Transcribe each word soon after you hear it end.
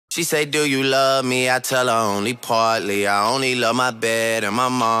She say, do you love me? I tell her only partly. I only love my bed and my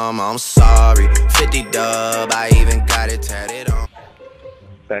mom. I'm sorry. 50 dub, I even got it tatted on.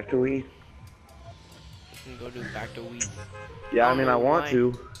 Back to Wii? You can go do back to Wii. Yeah, I mean, I want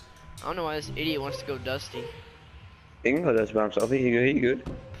to. I don't know why this idiot wants to go Dusty. He can go Dusty by himself. He good.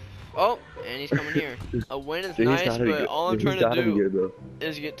 Oh, and he's coming here. A win is Dude, nice, but all I'm trying to do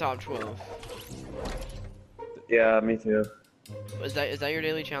is get top 12. Yeah, me too. Is that your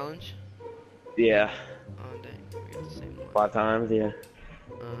daily challenge? Yeah. Oh dang, we got the same one. 5 times, yeah.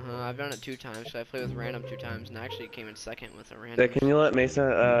 I've done it 2 times, so I played with random 2 times, and I actually came in second with a random. Can you let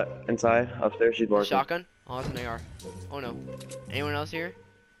Mesa inside upstairs? She's barking. Shotgun? Oh, that's an AR. Oh no. Anyone else here?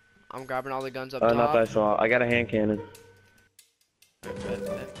 I'm grabbing all the guns up top. Not that I saw. I got a hand cannon.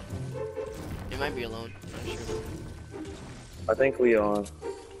 It might be alone. I'm not sure. I think we are.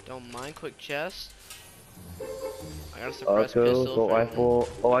 Don't mind. Quick chest. I got a suppressed Auto, pistol. assault rifle.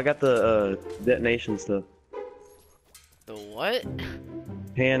 Oh, I got the detonation stuff. The what?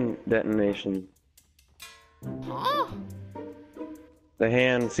 Hand detonation. Huh? The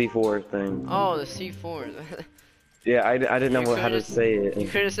hand C4 thing. Oh, the C4. Yeah, I didn't know how to say it. You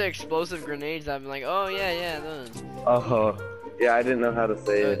could have said explosive grenades. I'd be like, oh yeah, those. Oh, yeah, I didn't know how to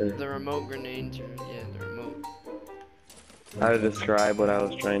say it. The remote grenades, yeah, the remote. How to describe what I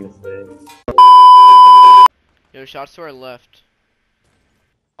was trying to say. Yo, shots to our left.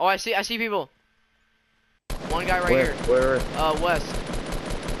 Oh, I see people. One guy right here. Where? West.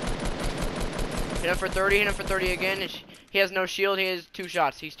 Hit him for 30, hit him for 30 again. He has no shield, he has 2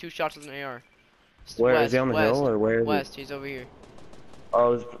 shots. He's 2 shots with an AR. Where west, is he on the west, hill or where is West, he's over here.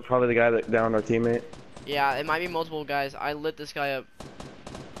 Oh, it's probably the guy that downed our teammate. Yeah, it might be multiple guys. I lit this guy up.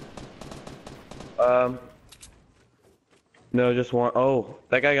 No, just one. Oh,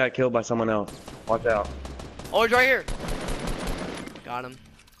 that guy got killed by someone else. Watch out. Oh, he's right here. Got him.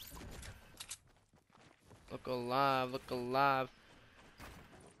 Look alive, look alive.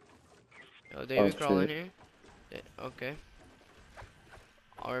 Yo, David, crawl in here. Okay.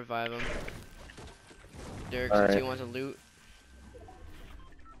 I'll revive him. Derek, since he wants to loot.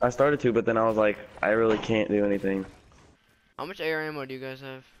 I started to, but then I was like, I really can't do anything. How much AR ammo do you guys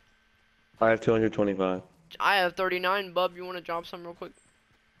have? I have 225. I have 39, bub. You want to drop some real quick?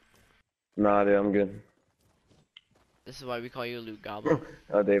 Nah, dude, I'm good. This is why we call you a loot goblin.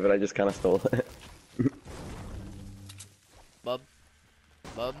 Oh, David, I just kind of stole it.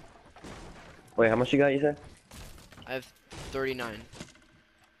 Bub. Wait, how much you got, you said? I have 39.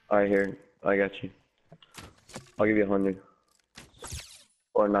 Alright, here. I got you. I'll give you 100.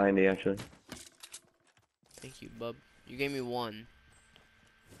 Or 90, actually. Thank you, bub. You gave me 1.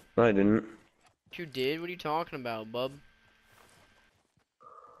 No, I didn't. You did? What are you talking about, bub?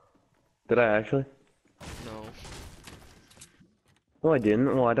 Did I actually? No. No, I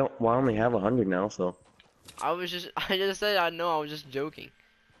didn't. Well, I don't. Well, I only have 100 now, so. I just said I know. I was just joking.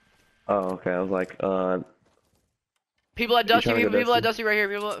 Oh, okay. I was like, People at Dusty. People at Dusty right here.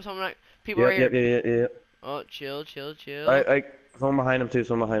 People right here. Yeah. Oh, chill. Someone behind him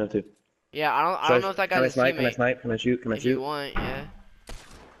too. Yeah, I don't know if that guy's a teammate. Can I snipe? Can I shoot? If you want, yeah.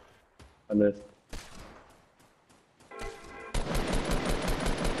 I missed.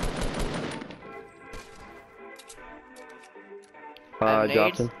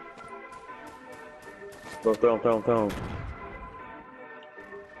 Dropped him. Go throw him.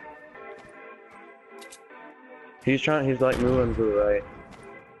 He's like moving to the right.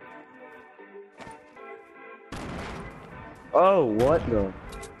 Oh, what the?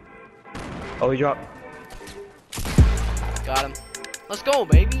 Oh, he dropped. Got him. Let's go,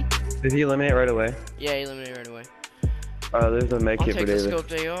 baby. Did he eliminate right away? Yeah, he eliminated right away. There's a medkit for David. I'll take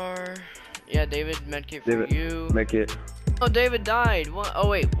the scoped AR. Yeah, David, medkit for you. Medkit. Oh, David died. What? Oh,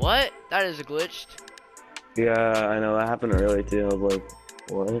 wait, what? That is glitched. Yeah, I know. That happened early, too. I was like,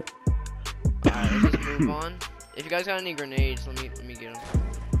 what? Alright, let's just move on. If you guys got any grenades, let me get them.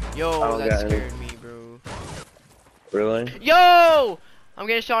 Yo, that scared me, bro. Really? Yo! I'm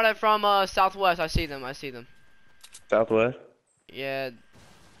getting shot at from southwest. I see them. Southwest? Yeah.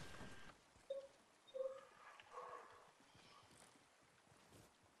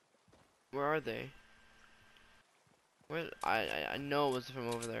 Where are they? Where? I know it was from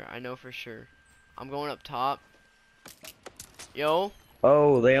over there. I know for sure. I'm going up top. Yo.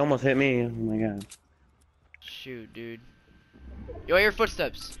 Oh, they almost hit me. Oh my god. Shoot, dude. Yo, I hear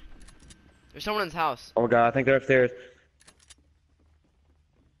footsteps. There's someone in his house. Oh god, I think they're upstairs.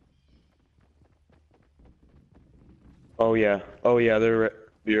 Oh yeah, they're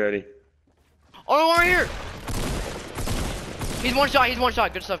be ready. Oh no, right here! He's one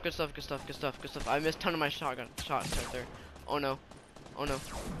shot, Good stuff. I missed a ton of my shotgun shots right there. Oh no. Oh no.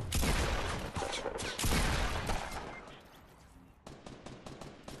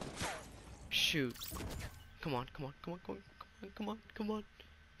 Shoot. Come on, come on, come on, come on, come on, come on,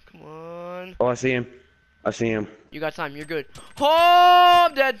 come on. Oh, I see him. I see him. You got time, you're good. Oh,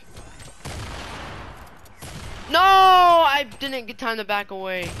 I'm dead. No, I didn't get time to back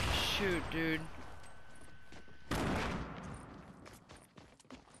away. Shoot, dude.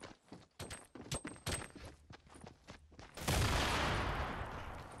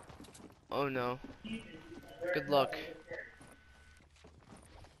 Oh no. Good luck.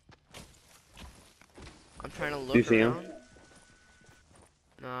 I'm trying to look Do you see him? around.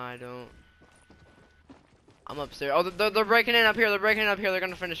 No, I don't. I'm upstairs. Oh, they're breaking in up here. They're breaking in up here. They're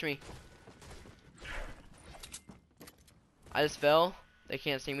gonna finish me. I just fell. They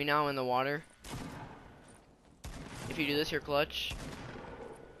can't see me now in the water. If you do this, you're clutch.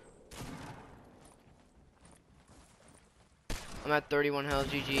 I'm at 31 health.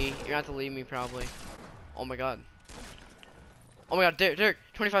 GG. You're gonna have to leave me probably. Oh my god. Oh my god, Derek,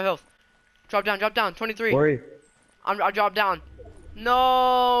 25 health. Drop down, 23. Where are you? I dropped down.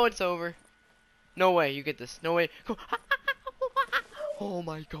 No, it's over. No way, you get this. No way. Go. Oh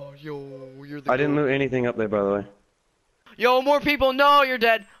my god, yo, you're the I didn't goat. loot anything up there, by the way. Yo, more people. No, you're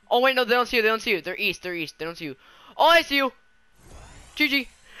dead. Oh wait, no, they don't see you. They don't see you. They're east. They're east. They don't see you. Oh, I see you. GG.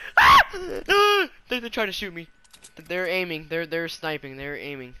 Ah! They're trying to shoot me. They're aiming. They're sniping. They're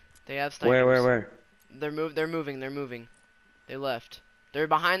aiming. They have snipers. Where? They're moving. They left. They're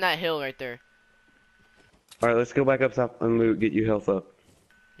behind that hill right there. Alright, let's go back up top and loot, get you health up.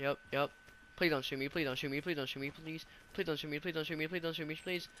 Yep. Please don't shoot me. Please don't shoot me. Please don't shoot me. Please. Please don't shoot me. Please don't shoot me. Please don't shoot me.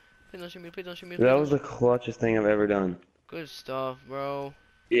 Please. Please don't shoot me. Please don't shoot me. That was the clutchest thing I've ever done. Good stuff, bro.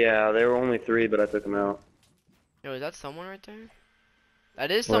 Yeah, there were only 3, but I took them out. Yo, is that someone right there?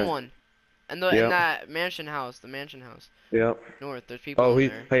 That is Where? someone. And in Yep. that mansion house, the mansion house. Yep. North, there's people Oh, in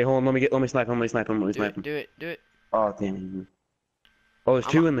there. hey, hold on, let me snipe him, Do it. Oh, damn. Oh, there's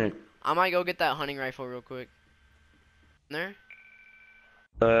 2 in there. I might go get that hunting rifle real quick. There?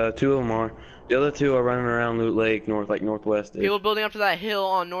 2 of them are. The other 2 are running around Loot Lake, northwest. People building up to that hill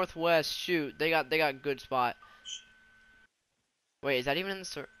on northwest. Shoot, they got good spot. Wait, is that even in the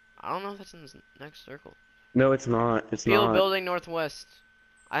circle? I don't know if that's in the next circle. No, it's not. It's People not. building northwest.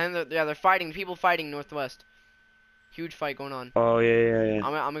 I think they're fighting. People fighting northwest. Huge fight going on. Oh, yeah.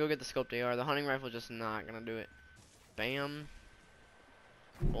 I'm gonna go get the scoped AR. The hunting rifle just not gonna do it. Bam.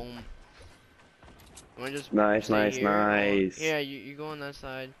 Boom. I'm gonna just Nice. Yeah, you go on that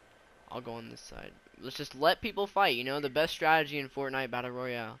side. I'll go on this side. Let's just let people fight. You know, the best strategy in Fortnite Battle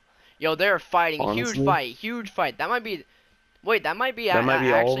Royale. Yo, they're fighting. Honestly? Huge fight. That might be. Wait, that might be. That might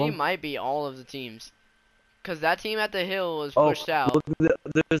be all of actually them? might be all of the teams. Cause that team at the hill was pushed out. Look, there's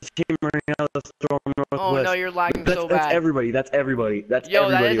a team running out of the storm northwest. Oh no, you're lagging so bad. That's everybody. That's everybody. Yo,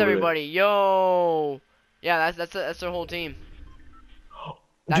 that is over there. everybody. Yo. Yeah, that's their whole team.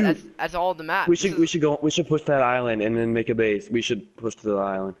 Dude, That's all the map. we should push that island and then make a base. We should push to the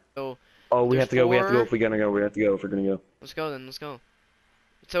island. So, Oh, we there's have to go. We have to go 4. if we're gonna go. We have to go if we're gonna go. Let's go then. Let's go.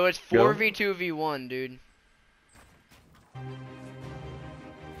 So it's Go. 4v2v1, dude.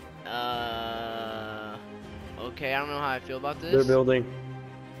 Okay, I don't know how I feel about this. They're building.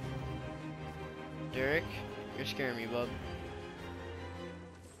 Derek, you're scaring me, bub.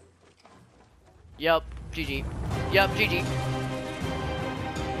 Yup, GG. Yup, GG.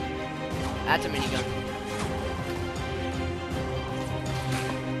 That's a minigun.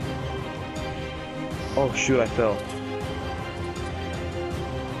 Oh shoot! I fell.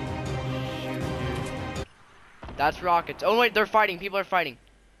 Shoot, dude. That's rockets. Oh wait, they're fighting. People are fighting.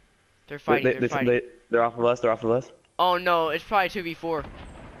 They're fighting. They're fighting. They're off of us. They're off of us. Oh no, it's probably 2v4.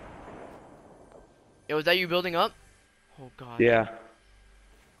 Yo, is that you building up? Oh god. Yeah.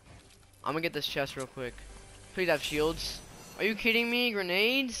 I'm gonna get this chest real quick. Please have shields. Are you kidding me?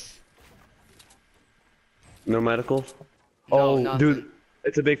 Grenades? No medical. No, Oh, nothing. dude,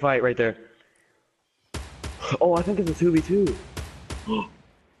 it's a big fight right there. Oh, I think it's a 2v2.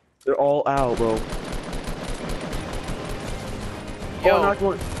 They're all out, bro. Yo. Oh, knocked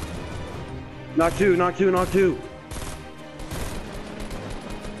 1. Knocked 2. Knocked 2. Knocked 2.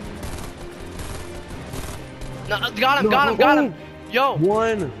 No, got him. Yo.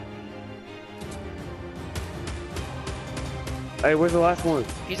 1. Hey, where's the last one?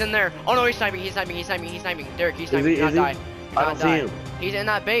 He's in there. Oh no, he's sniping. Derek, he's sniping. he? Do not Is he? die. Do I not don't see die. him. He's in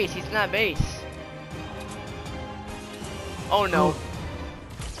that base. Oh no.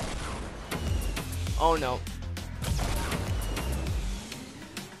 Oh no.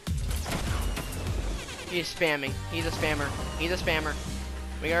 He's spamming. He's a spammer.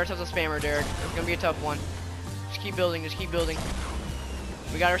 We got ourselves a spammer, Derek. It's gonna be a tough one. Just keep building.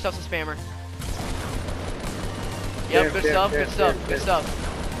 We got ourselves a spammer. Yep, good stuff, good stuff, good stuff.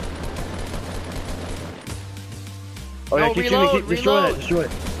 Oh, No, yeah, keep reload, shooting, destroy reload. it, destroy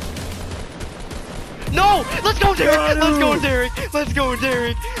it. No! Let's go, Derek! Got Let's go, him. Derek! Let's go,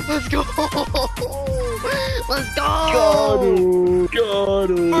 Derek! Let's go! Let's go! Got him. Got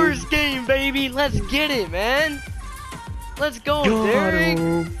him. First game, baby! Let's get it, man! Let's go, Got Derek!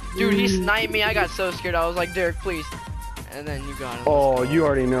 him. Dude, he sniped me. I got so scared. I was like, Derek, please. And then you got him. Oh, you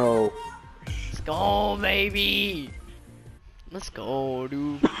already know. Let's go, baby! Let's go,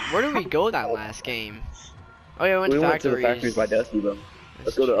 dude. Where did we go that last game? Oh yeah, we went We to went to the factories. factories by Dusty, though.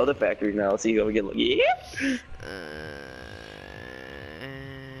 Let's go to other factories now. Let's see if we get. Yeah.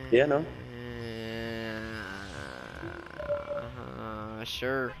 Yeah, no.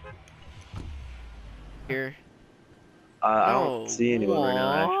 Sure. Here. I No, don't see anyone right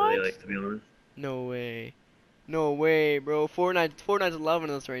now, actually. what? Like, to be honest. No way. No way, bro. Fortnite's loving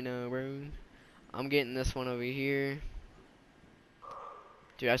us right now, bro. I'm getting this one over here.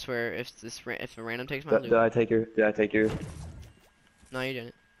 Dude, I swear, if a random takes my loot. Did I take your? Did I take your? No, you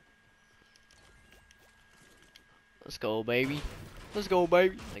didn't. Let's go, baby. Let's go,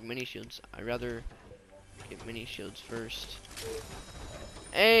 baby. Like mini shields. I'd rather get mini shields first.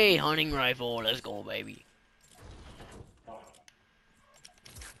 Hey, hunting rifle. Let's go, baby.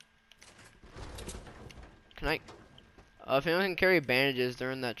 Can I? If anyone can carry bandages,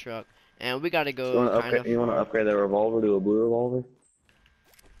 they're in that truck. And we gotta go. You want to upgrade that revolver to a blue revolver?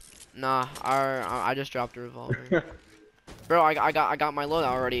 Nah, I just dropped a revolver. Bro, I got my loadout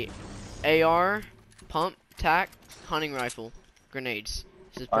already. AR, pump, tac, hunting rifle, grenades.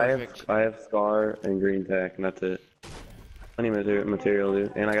 This is perfect. I have scar and green tack, and that's it. Plenty of material,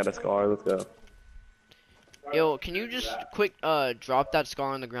 dude. And I got a scar. Let's go. Yo, can you just quick drop that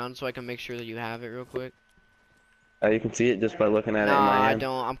scar on the ground so I can make sure that you have it real quick? You can see it just by looking at it in Nah, my I hand.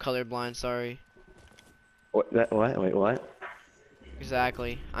 don't. I'm colorblind. Sorry. What? What? Wait, what?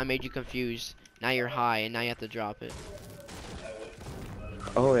 Exactly. I made you confused. Now you're high, and now you have to drop it.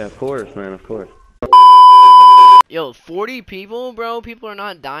 Oh yeah, of course, man, of course. Yo, 40 people, bro. People are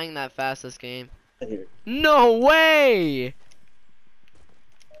not dying that fast this game. No way!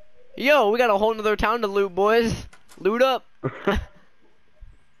 Yo, we got a whole nother town to loot, boys. Loot up.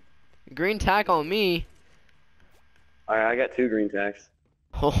 Green tack on me. Alright, I got 2 green tacks.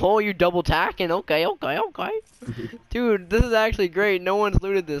 Oh, you double tacking? Okay, okay, okay. Dude, this is actually great. No one's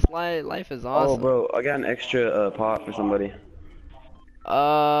looted this. Life is Oh, awesome. bro, I got an extra pot for somebody. It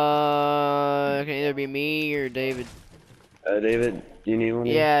can either be me or David. David, do you need one?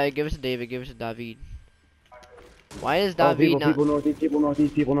 Yeah, give us to David. Give us to David. Why is Oh, David not? people northeast, people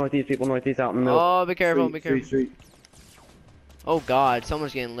northeast, people northeast, people northeast out in the middle. Oh, be careful, be careful. Street. Oh God,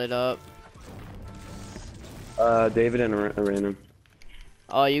 someone's getting lit up. David and a random.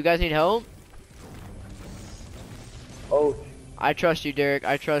 Oh, you guys need help? Oh, I trust you, Derek.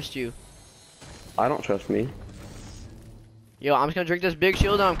 I trust you. I don't trust me. Yo, I'm just gonna drink this big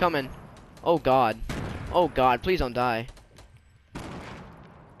shield and I'm coming. Oh God. Oh God, please don't die.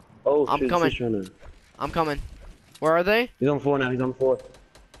 Oh, I'm shit, coming. he's trying to... I'm coming. Where are they? He's on 4 now, he's on 4.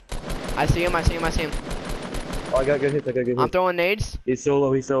 I see him, I see him, I see him. Oh, I got good hits, I got good hits. I'm throwing nades. He's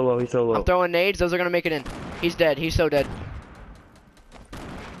solo, he's solo, he's solo. I'm throwing nades. Those are gonna make it in. He's dead. He's so dead.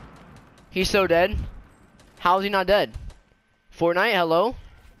 He's so dead. How is he not dead? Fortnite, hello?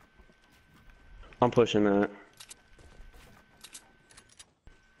 I'm pushing that.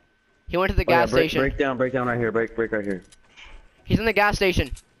 He went to the Oh, yeah, gas station. break down right here, break right here. He's in the gas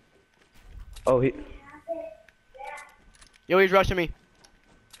station. Oh, he... Yo, he's rushing me.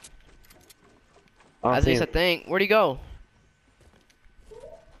 I At see least I him. think. Where'd he go?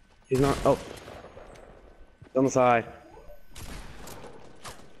 He's not... Oh. He's on the side.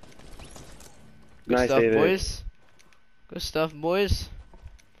 Good Nice, stuff, David. boys. Good stuff, boys.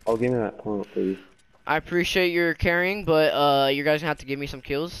 Oh, give me that pump, please. I appreciate your carrying, but you guys gonna have to give me some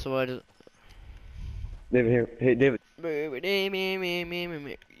kills. So David, here. Hey, David.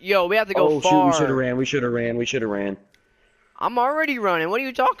 Yo, we have to go Oh, far. shoot, we should have ran. I'm already running. What are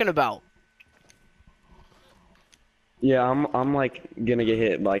you talking about? Yeah, I'm like gonna get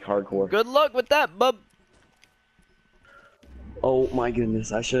hit like hardcore. Good luck with that, bub. Oh my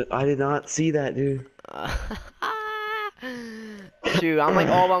goodness, I did not see that, dude. Dude, I'm like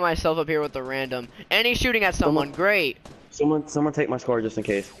all by myself up here with the random. And he's shooting at someone. Great. Someone take my scar just in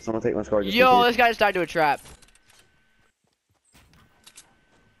case. Yo, this guy just died to a trap.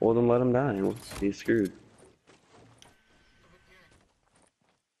 Well, then let him die. He's screwed.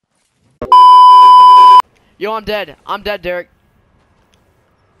 Yo, I'm dead. I'm dead, Derek.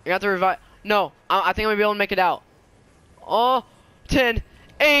 You have to revive. No, I think I'm gonna be able to make it out. Oh, 10,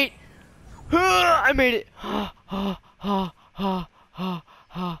 8. I made it.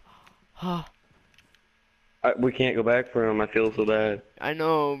 We can't go back for him. I feel so bad. I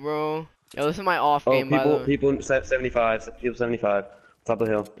know, bro. Yo, this is my off game, by the way. People 75. People 75. Top of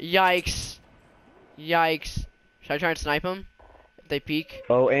the hill. Yikes. Yikes. Should I try and snipe them? If they peek?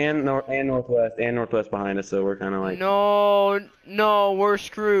 Oh, and northwest behind us, so we're kind of like. No, no, we're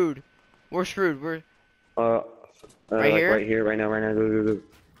screwed. We're screwed. We're. Right like here? Right here, right now. Go.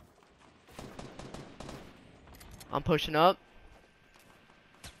 I'm pushing up.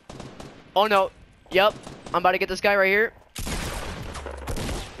 Oh no. Yep. I'm about to get this guy right here.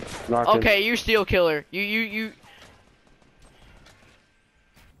 Okay, you steel killer. You.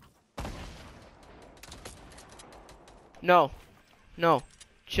 No. No.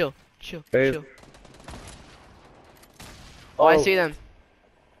 Chill. Hey. Chill. Oh, I see them.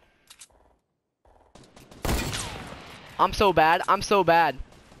 I'm so bad. I'm so bad.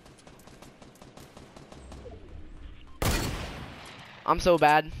 I'm so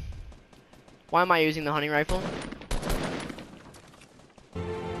bad. Why am I using the hunting rifle?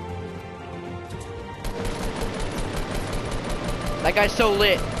 That guy's so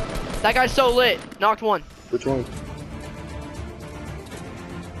lit. That guy's so lit. Knocked one. Which one?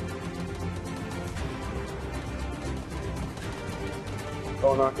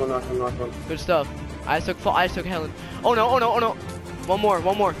 Oh, knocked one. Good stuff. I just took Helen. Oh no. One more.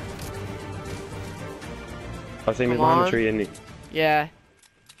 I see him behind the tree, isn't he? Yeah.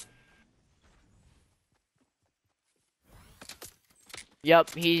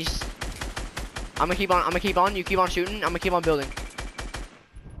 Yep, he's. I'm gonna keep on. You keep on shooting. I'm gonna keep on building.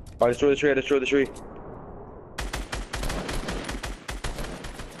 I destroy the tree.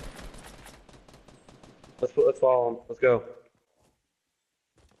 Let's follow him. Let's go.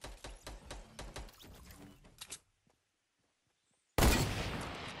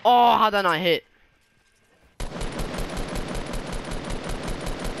 Oh, how'd that not hit?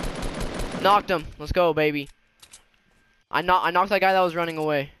 Knocked him. Let's go, baby. I knocked that guy that was running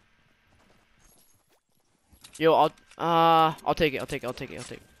away. Yo, I'll take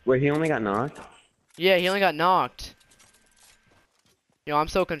it. Wait, he only got knocked? Yeah, he only got knocked. Yo, I'm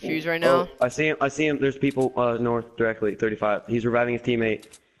so confused right now. I see him. There's people north directly, 35. He's reviving his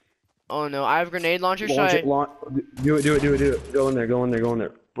teammate. Oh no, I have a grenade launcher. Do it. Go in there.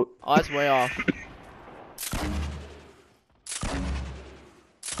 Oh, that's way off.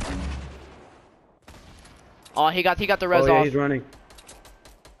 Oh, he got the res off. He's running.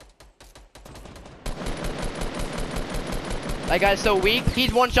 That guy's so weak.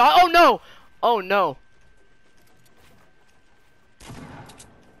 He's one shot. Oh no! Oh no.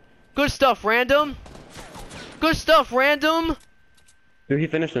 Good stuff, random. Dude, he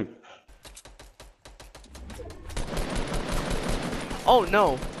finished him. Oh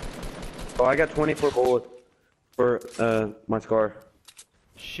no. Oh, I got 24 bullets for my scar.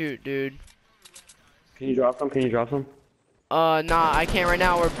 Shoot, dude. Can you drop some? Nah, I can't right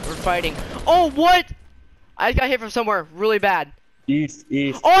now. We're fighting. Oh, what? I got hit from somewhere really bad. East.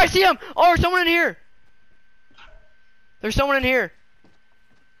 Oh, I see him. Oh, there's someone in here.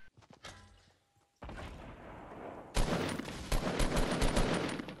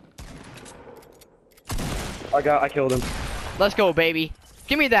 I killed him. Let's go, baby.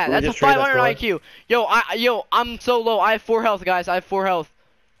 Give me that. We'll That's a 500 IQ. Yo, I'm so low. I have 4 health, guys. I have 4 health.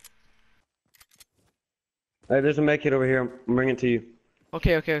 Hey, there's a med kit over here. I'm bringing it to you.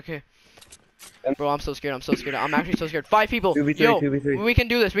 Okay. Bro, I'm so scared. I'm actually so scared. 5 people. 2v3, Yo, 2v3. we can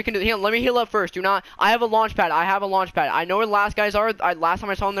do this. Here, let me heal up first. Do not. I have a launch pad. I know where the last guys are. Last time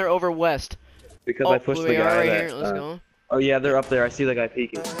I saw them, they're over west. Because I pushed the guy right that, here. Let's go. Oh yeah, they're up there. I see the guy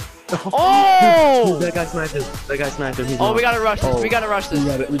peeking. Oh! That guy sniped him. He's Oh, not. we gotta rush this. Oh. We gotta rush this. We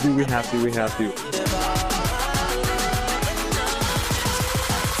have to.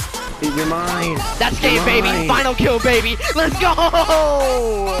 You're mine. That's game, baby. Final kill, baby. Let's go.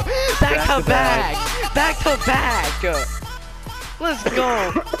 Back to back. Let's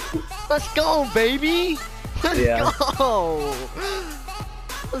go, baby. Let's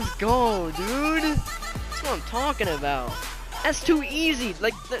go, dude. That's what I'm talking about. That's too easy.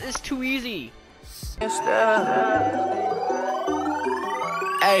 Like, that is too easy.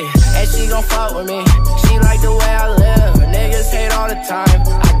 Hey, and she gon' fuck with me. She like the way I live. Niggas hate all the time.